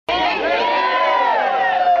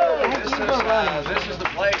This is the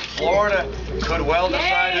place. Florida could well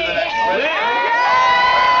decide who the next president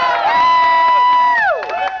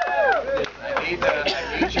is.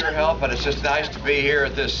 I need your help, but it's just nice to be here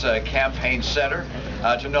at this campaign center.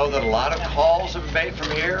 To know that a lot of calls have been made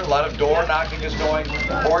from here, a lot of door knocking is going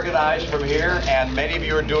organized from here, and many of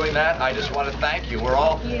you are doing that. I just want to thank you. We're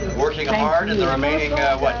all working hard in the remaining,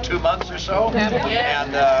 2 months or so?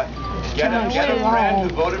 And get a friend who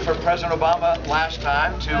voted for President Obama last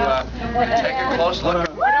time to take a close look. I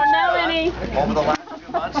don't know any. Over the last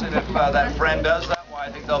few months, and if that friend does that, well, I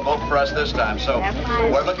think they'll vote for us this time. So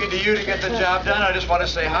we're looking to you to get the job done. I just want to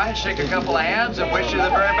say hi and shake a couple of hands and wish you the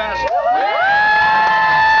very best.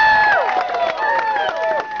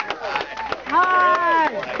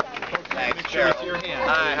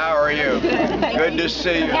 Hi, how are you? Good to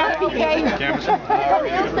see you. How are you? How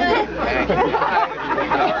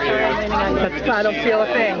are you? I don't feel a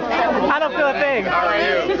thing. I don't feel a thing. How are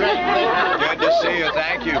you? Good to see you.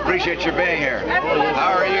 Thank you. Appreciate you being here.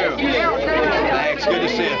 How are you? Thanks. Good to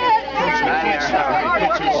see you. Hi there. How are you?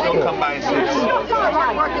 Don't come by and see us.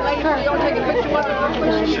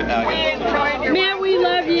 Man, we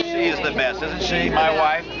love you. She is the best, isn't she? My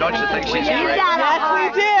wife. Don't you think she's great? Yes, we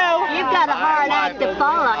do. You've got a hard act to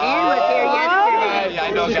follow. Ann was here yesterday.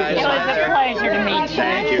 I know, guys. It was a pleasure to meet you.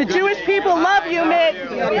 Thank you. The Jewish people love you, Mitt.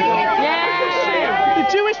 The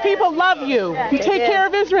Jewish people love you. You take care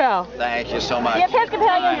of Israel. Thank you so much. The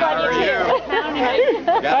Episcopalians How love are you you?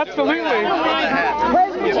 too. Absolutely.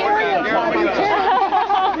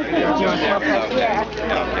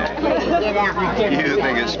 You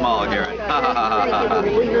think it's small, Garrett.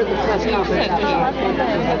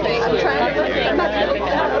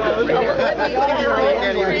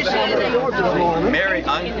 Mary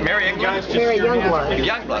Youngblood.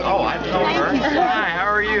 Youngblood. Oh, I know her. Hi, how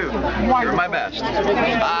are you? You're my best.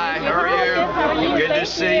 Hi, how are you? Good to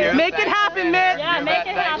see you. Make it happen, Mitt. Yeah, make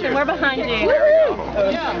it happen. We're behind you.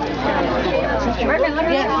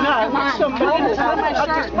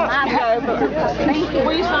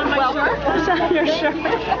 Will you sign my shirt? Sign your shirt.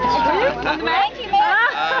 Thank you, man.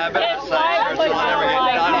 I bet I'll sign shirts. I'll never get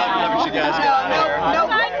done. I'll let you guys get on there.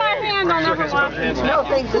 Sign my hand. I'll never watch it. No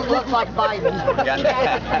things that look like Biden. Thank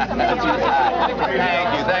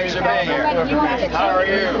you. Thanks for being here. How are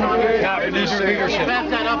you? Good to see you.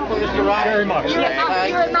 Very much.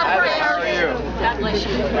 How are you? God bless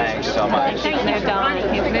you. Thanks so much. He's moved on.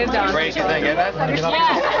 He's moved on. Crazy thing, isn't it?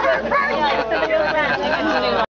 Yeah.